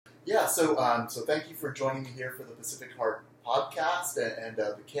Yeah, so thank you for joining me here for the Pacific Heart podcast and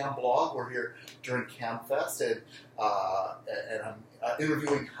the Cam blog. We're here during CamFest, and I'm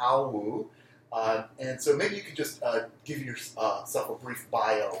interviewing Hao Wu. And so maybe you could just give yourself a brief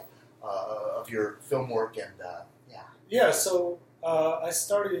bio of your film work and yeah. Yeah, so I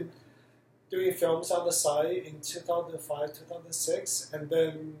started doing films on the side in 2005, 2006, and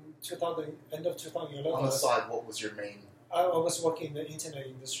then end of 2011. On the side, what was your main? I was working in the internet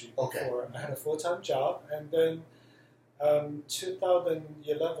industry before. Okay. I had a full-time job, and then 2011,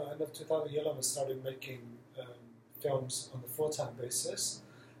 end of 2011, I started making films on a full-time basis.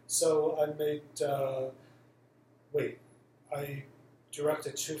 So I made, I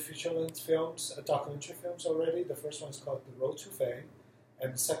directed 2 feature-length films, documentary films already. The first one is called The Road to Fame,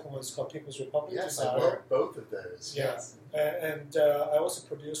 and the second one is called People's Republic Yes, Desire. I wrote both of those. Yeah, yes. and I also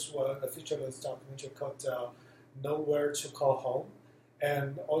produced a feature-length documentary called Nowhere to Call Home,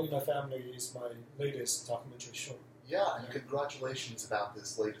 and All in My Family is my latest documentary short. Yeah, and congratulations about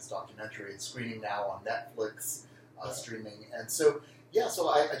this latest documentary. It's screening now on Netflix, streaming. And so, so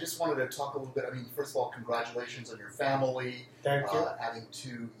I just wanted to talk a little bit. I mean, first of all, congratulations on your family. Thank you. Having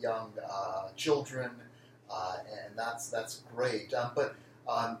 2 young children, and that's great.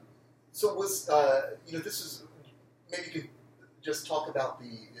 So was, this is, maybe you could just talk about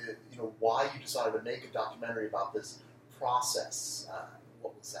the, why you decided to make a documentary about this process.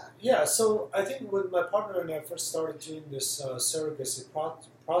 What was that? Yeah, so I think when my partner and I first started doing this surrogacy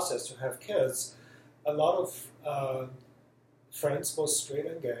process to have kids, a lot of friends, both straight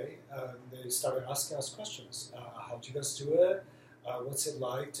and gay, they started asking us questions. How do you guys do it? What's it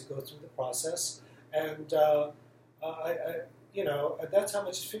like to go through the process? And at that time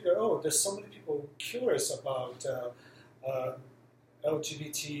I just figured, there's so many people curious about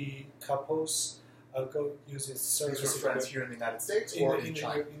LGBT couples go using surrogacy. These are friends here in the United States or in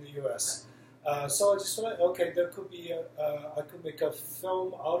China? In the U.S. So I just thought, okay, there could be I could make a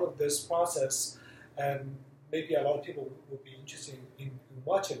film out of this process, and maybe a lot of people would be interested in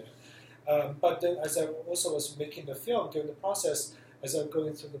watching it. But then, as I also was making the film during the process, as I'm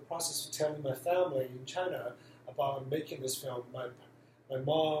going through the process of telling my family in China about making this film, my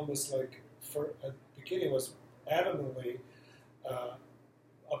mom was like, at the beginning, was adamantly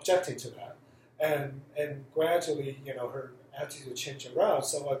objecting to that, and gradually, her attitude changed around.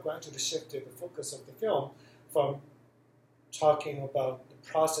 So I gradually shifted the focus of the film from talking about the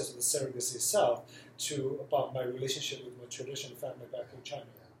process of the surrogacy itself to about my relationship with my traditional family back in China.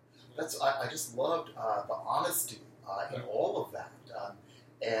 I just loved the honesty in all of that,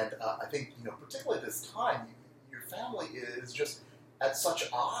 and I think particularly at this time, your family is just at such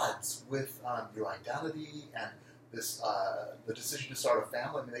odds with your identity and this the decision to start a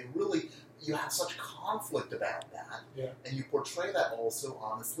family. I mean, you have such conflict about that, and you portray that also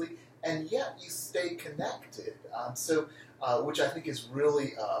honestly, and yet you stay connected. Which I think is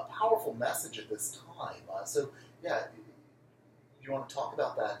really a powerful message at this time. Do you want to talk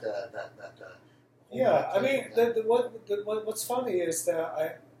about that? I mean, what's funny is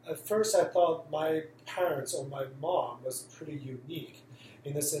that at first I thought my parents or my mom was pretty unique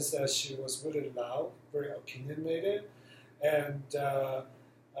in the sense that she was really loud, very opinionated, and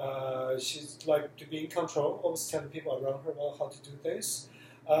she's like to be in control, always telling people around her about how to do things.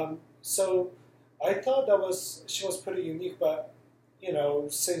 So I thought she was pretty unique, but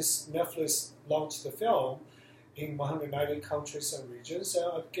since Netflix launched the film in 190 countries and regions,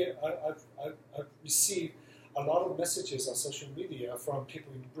 I've received a lot of messages on social media from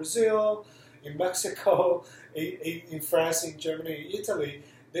people in Brazil, in Mexico, in France, in Germany, in Italy.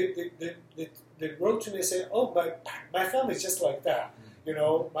 They wrote to me and said, "Oh, my family is just like that.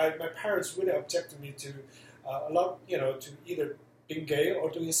 My parents really objected me to to either being gay or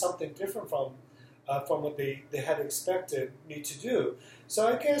doing something different from what they had expected me to do." So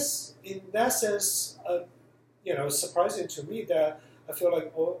I guess in that sense, surprising to me that I feel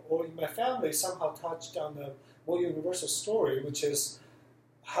like all in my family somehow touched on the more universal story, which is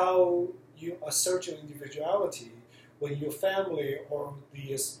how you assert your individuality when your family or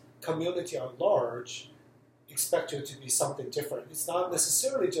the community at large expect you to be something different. It's not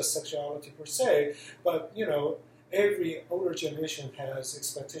necessarily just sexuality per se, but every older generation has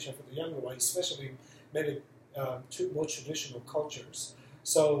expectation for the younger one, especially in many more traditional cultures.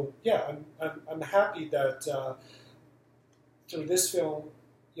 So I'm happy that through this film,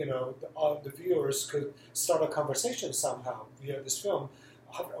 the viewers could start a conversation somehow via this film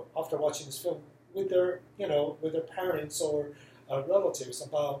after watching this film with their parents or relatives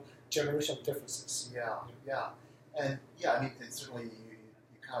about generational differences. And I mean, it's certainly you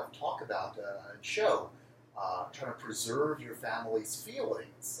kind of talk about and show trying to preserve your family's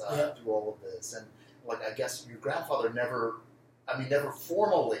feelings Yeah. through all of this. And like, I guess your grandfather never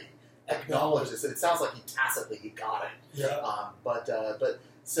formally acknowledged this. And it sounds like he got it. Yeah.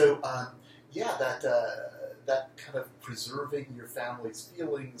 Yeah, that kind of preserving your family's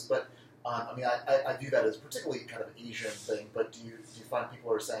feelings. But I view that as particularly kind of an Asian thing. But do you find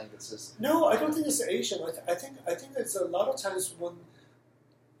people are saying this is No, I don't think it's Asian. I think it's a lot of times when,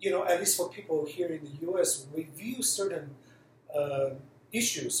 at least for people here in the U.S., when we view certain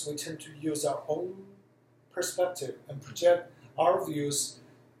issues, we tend to use our own perspective and project our views,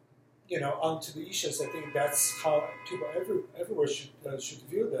 onto the issues. I think that's how people everywhere should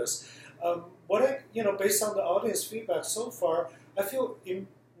view this. Based on the audience feedback so far, I feel in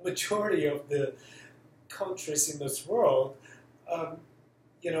majority of the countries in this world,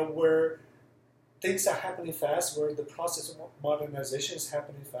 where things are happening fast, where the process of modernization is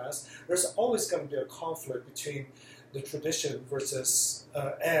happening fast, there's always going to be a conflict between the tradition versus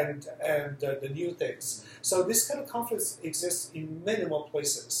and the new things. So this kind of conflict exists in many more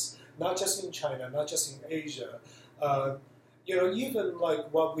places, not just in China, not just in Asia. Even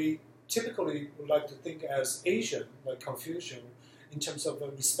like what we typically would like to think as Asian, like Confucian, in terms of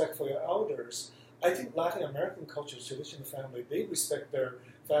respect for your elders. I think Latin American culture, traditional family, they respect their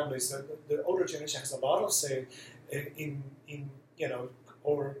families. The older generation has a lot of say in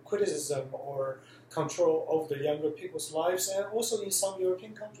or criticism or control over the younger people's lives, and also in some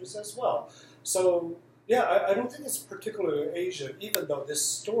European countries as well. So yeah, I don't think it's particularly Asian, even though this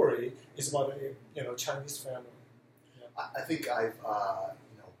story is about a Chinese family. Yeah. I think I've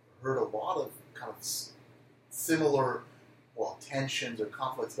heard a lot of kind of similar tensions or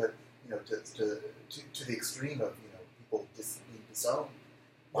conflicts, but to the extreme of people being disowned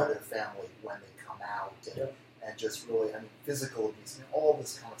by their family when they come out, and just really physical abuse, all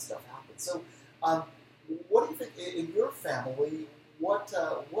this kind of stuff happens. So, what do you think in your family? What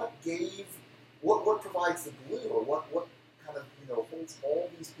provides the glue, or what kind of holds all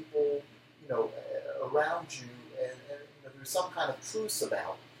these people around you, and there's some kind of truce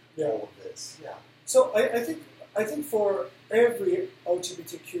about all of this? Yeah. So I think for every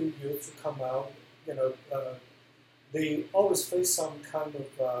LGBTQ youth to come out, they always face some kind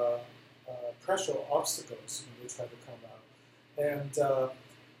of pressure or obstacles when they try to come out. And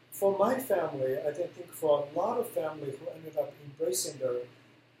for my family, I think for a lot of families who ended up embracing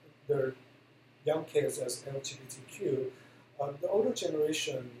their young kids as LGBTQ, the older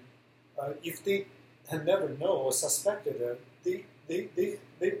generation, if they had never known or suspected it,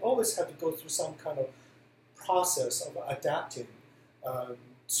 they always have to go through some kind of process of adapting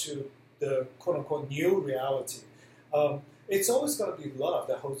to the quote-unquote new reality. It's always going to be love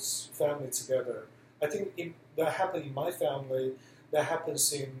that holds family together. I think that happened in my family. That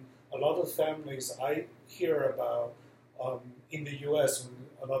happens in a lot of families I hear about in the U.S. when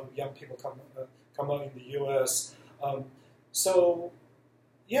a lot of young people come out in the U.S. So,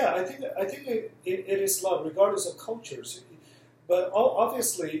 yeah, I think it is love, regardless of cultures. But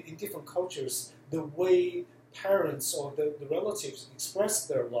obviously, in different cultures, the way parents or the relatives express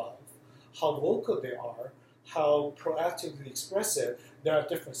their love, how vocal they are, how proactively express it, there are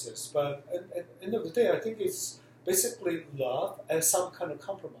differences. But at the end of the day, I think it's basically love and some kind of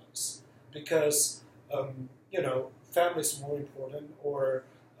compromise. Because, family is more important, or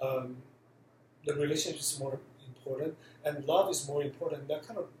the relationship is more important, and love is more important. That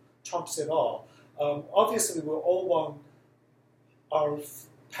kind of trumps it all. Obviously, we all want our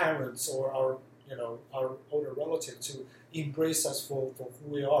parents or our older relative to embrace us for who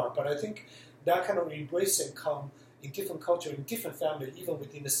we are. But I think that kind of embracing come in different culture, in different family, even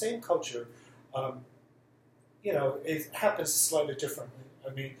within the same culture, it happens slightly differently.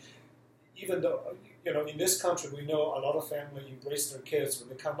 I mean, even though, in this country, we know a lot of families embrace their kids when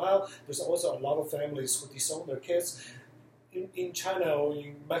they come out. There's also a lot of families who disown their kids. In China or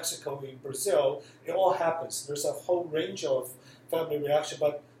in Mexico, in Brazil, it all happens. There's a whole range of family reaction,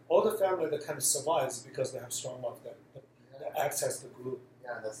 but all the family that kind of survives because they have strong love that acts as the glue.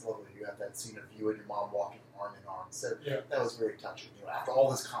 Yeah, and that's lovely. You have that scene of you and your mom walking arm in arm. So that was very touching. After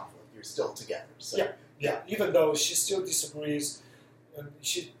all this conflict, you're still together. So, yeah. Even though she still disagrees, and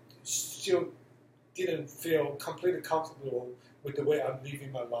she still didn't feel completely comfortable with the way I'm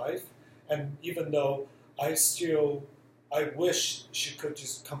living my life, and even though I wish she could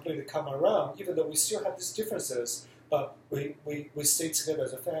just completely come around, even though we still have these differences, but we stay together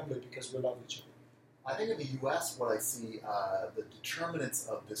as a family because we love each other. I think in the U.S., what I see, the determinants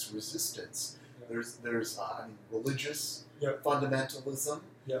of this resistance, there's religious fundamentalism,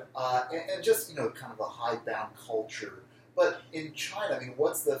 and just kind of a hidebound culture. But in China,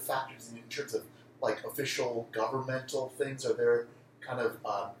 what's the factors in terms of like official governmental things? Are there kind of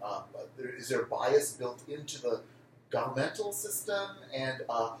is there bias built into the governmental system? And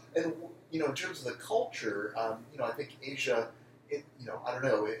in terms of the culture, I think Asia, I don't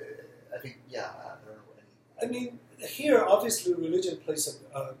know. I think I don't know any. I mean, here obviously religion plays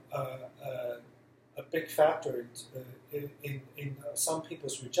a big factor in some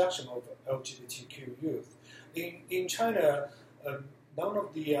people's rejection of LGBTQ youth. In China, none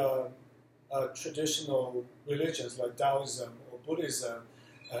of the traditional religions like Taoism or Buddhism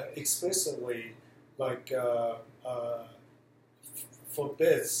explicitly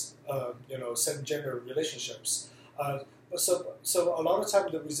forbids same-gender relationships. So a lot of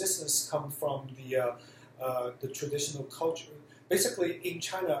times the resistance comes from the traditional culture. Basically, in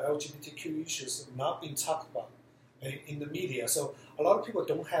China, LGBTQ issues are not being talked about in the media. So a lot of people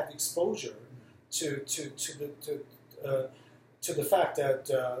don't have exposure to the fact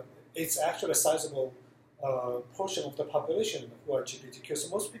that it's actually a sizable portion of the population who are LGBTQ. So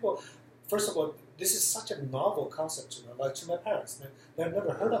most people, first of all, this is such a novel concept to them. Like to my parents, they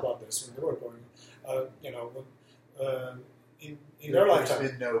never heard about this when they were growing, in their lifetime.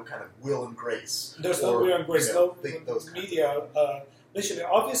 There's been no kind of will and grace. There's no will and grace. No those media. Mentioning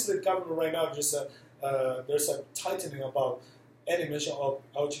obviously, the government right now there's a tightening about any mention of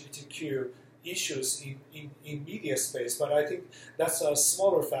LGBTQ issues in media space, but I think that's a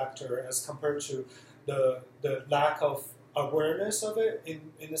smaller factor as compared to the lack of awareness of it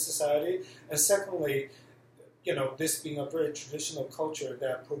in the society. And secondly, this being a very traditional culture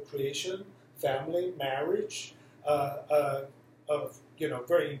that procreation, family, marriage,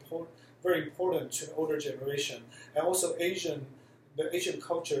 very important to the older generation, and also the Asian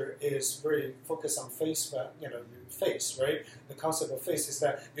culture is very focused on face, face, right? The concept of face is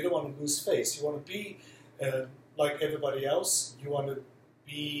that you don't want to lose face. You want to be like everybody else. You want to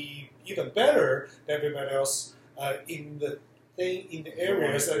be even better than everybody else in the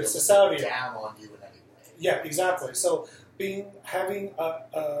areas that society down on you in any way. Yeah, exactly. So having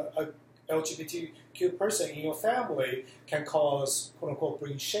a LGBTQ person in your family can cause, quote unquote,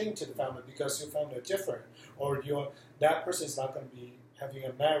 bring shame to the family because your family are different, or that person is not going to be having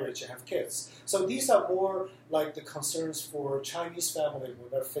a marriage and have kids. So these are more like the concerns for Chinese family when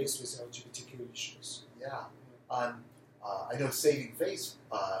they're faced with LGBTQ issues. Yeah. I know Saving Face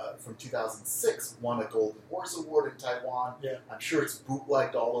from 2006 won a Golden Horse Award in Taiwan. Yeah. I'm sure it's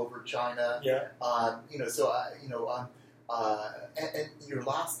bootlegged all over China. Yeah. And your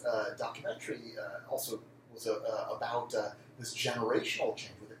last documentary also was about this generational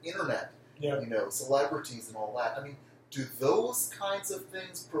change with the internet. Yeah. Celebrities and all that. I mean, do those kinds of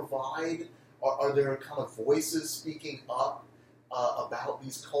things provide? Are there kind of voices speaking up about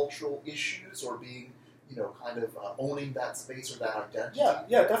these cultural issues, or being, kind of owning that space or that identity?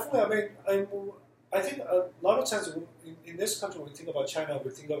 Yeah, definitely. I think a lot of times in this country, when we think about China,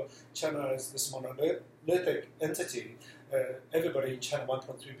 we think of China as this monolithic entity. Everybody in China,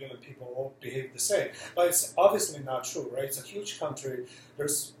 1.3 billion people, all behave the same. But it's obviously not true, right? It's a huge country.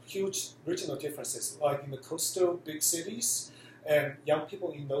 There's huge regional differences. Like in the coastal big cities, and young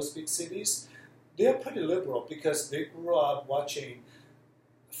people in those big cities, they're pretty liberal because they grew up watching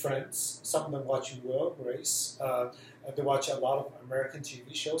Friends, some of them watching Will and Grace. They watch a lot of American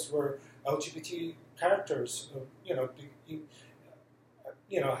TV shows where LGBT characters,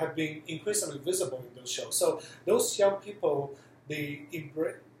 have been increasingly visible in those shows. So those young people, they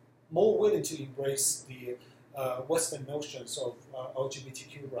more willing to embrace the Western notions of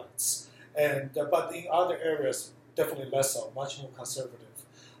LGBTQ rights, but in other areas, definitely less so, much more conservative.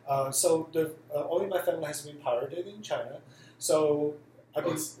 So All in My Family has been pirated in China. So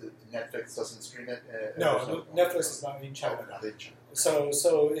Netflix doesn't stream it? No, Netflix is not in China. Oh, not in China. So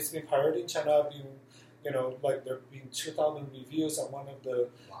it's been pirated in China. There have been 2,000 reviews on one of the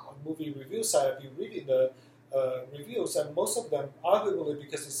movie review sites. I've been reading the reviews, and most of them, arguably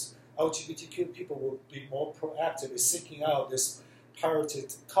because it's LGBTQ, people will be more proactive in seeking out this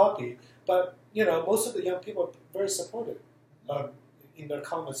pirated copy. But most of the young people are very supportive in their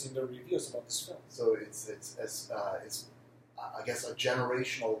comments, in their reviews about this film. So it's I guess a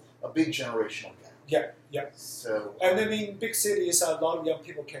big generational gap. Yeah. So, and big cities, a lot of young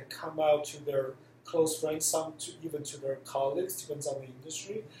people can come out to their close friends, even to their colleagues, depends on the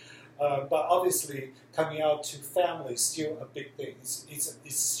industry. But obviously, coming out to family is still a big thing. It's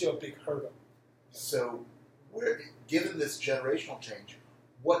still a big hurdle. So, given this generational change,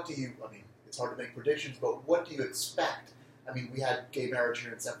 it's hard to make predictions, but what do you expect? We had gay marriage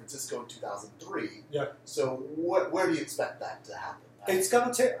here in San Francisco in 2003. Yeah. So where do you expect that to happen? It's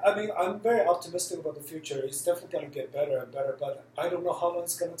gonna take. I mean, I'm very optimistic about the future. It's definitely gonna get better and better, but I don't know how long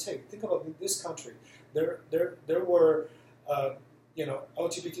it's gonna take. Think about in this country. There were,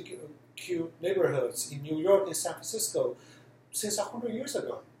 LGBTQ neighborhoods in New York and San Francisco since 100 years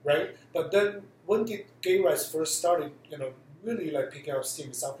ago, right? But then when did gay rights first started? Really like picking up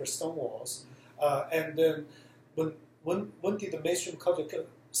steam is after Stonewalls, and then when did the mainstream culture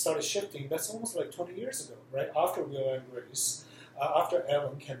started shifting? That's almost like 20 years ago, right? After Will and Grace. After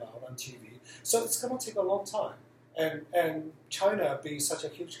Ellen came out on TV. So it's going to take a long time. And China being such a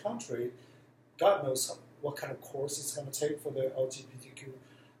huge country, God knows what kind of course it's going to take for the LGBTQ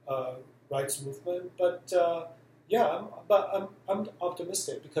rights movement. But I'm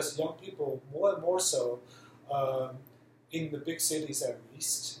optimistic because young people, more and more so, in the big cities at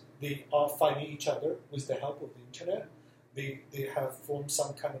least, they are finding each other with the help of the internet. They have formed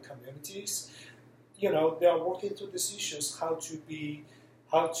some kind of communities. They are working through these issues, how to be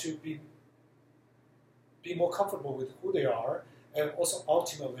more comfortable with who they are, and also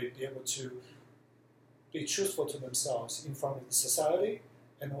ultimately be able to be truthful to themselves in front of the society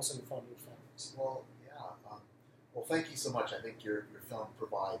and also in front of their families. Well, yeah. Well, thank you so much. I think your film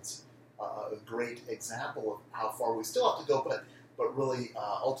provides a great example of how far we still have to go, but really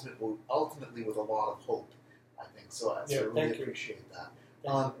ultimately with a lot of hope, I think. So I really appreciate that.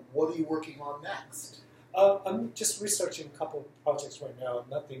 What are you working on next? I'm just researching a couple of projects right now.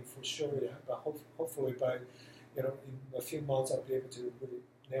 Nothing for sure yet, but hopefully by in a few months I'll be able to really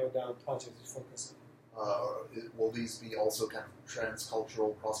nail down projects to focus on. Will these be also kind of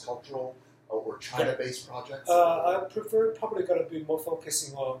transcultural, cross-cultural, or China-based projects? I prefer probably going to be more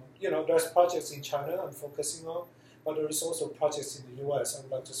focusing on there's projects in China I'm focusing on, but there is also projects in the U.S. I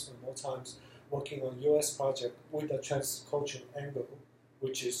would like to spend more time working on U.S. project with a transcultural angle,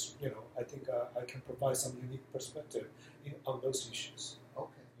 which is, I think I can provide some unique perspective on those issues.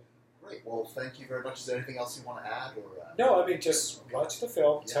 Okay, great. Well, thank you very much. Is there anything else you want to add? No, I mean, just watch the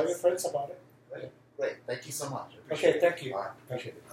film, tell your friends about it. Great. Thank you so much. Okay, thank you. All right, appreciate it.